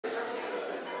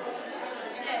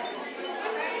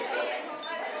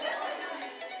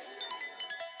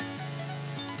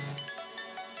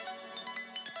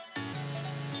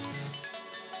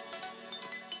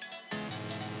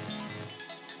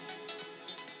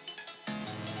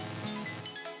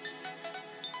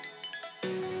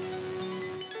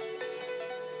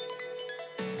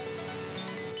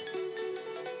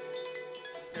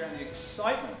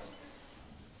excitement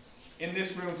in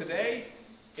this room today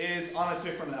is on a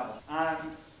different level. And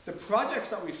the projects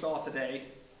that we saw today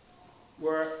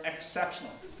were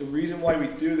exceptional. The reason why we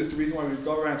do this, the reason why we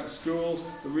go around to schools,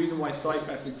 the reason why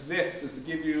Sci-Fest exists is to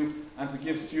give you and to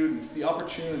give students the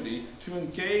opportunity to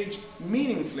engage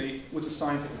meaningfully with the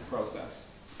scientific process.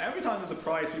 Every time there's a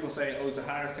prize, people say, oh, it's the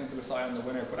hardest thing to decide on the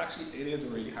winner, but actually it is a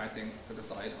really hard thing to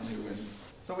decide on who wins.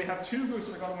 So we have two groups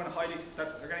that are going to win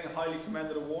that are getting a highly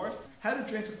commended award. How do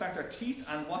drinks affect our teeth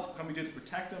and what can we do to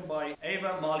protect them, by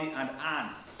Ava, Molly and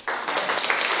Anne.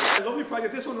 A lovely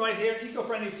project, this one right here,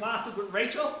 eco-friendly plastic with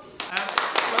Rachel.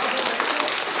 Well done, Rachel.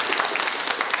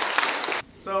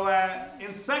 So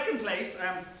in second place,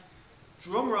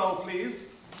 drum roll please.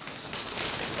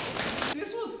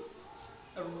 This was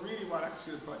a really well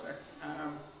executed project,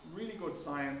 really good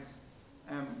science,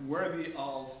 worthy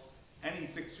of any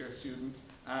sixth year student,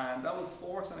 and that was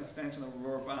Force and Extension of a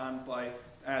Rubber Band by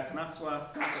Tanatswa.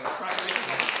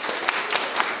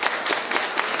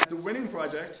 The winning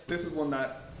project, this is one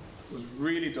that was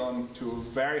really done to a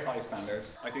very high standard.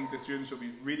 I think the students should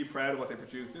be really proud of what they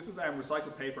produced. This is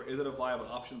recycled paper, Is It a Viable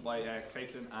Option by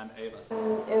Caitlin and Ava.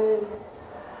 It was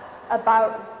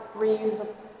about reuse of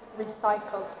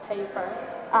recycled paper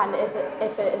and if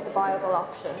it is a viable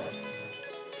option.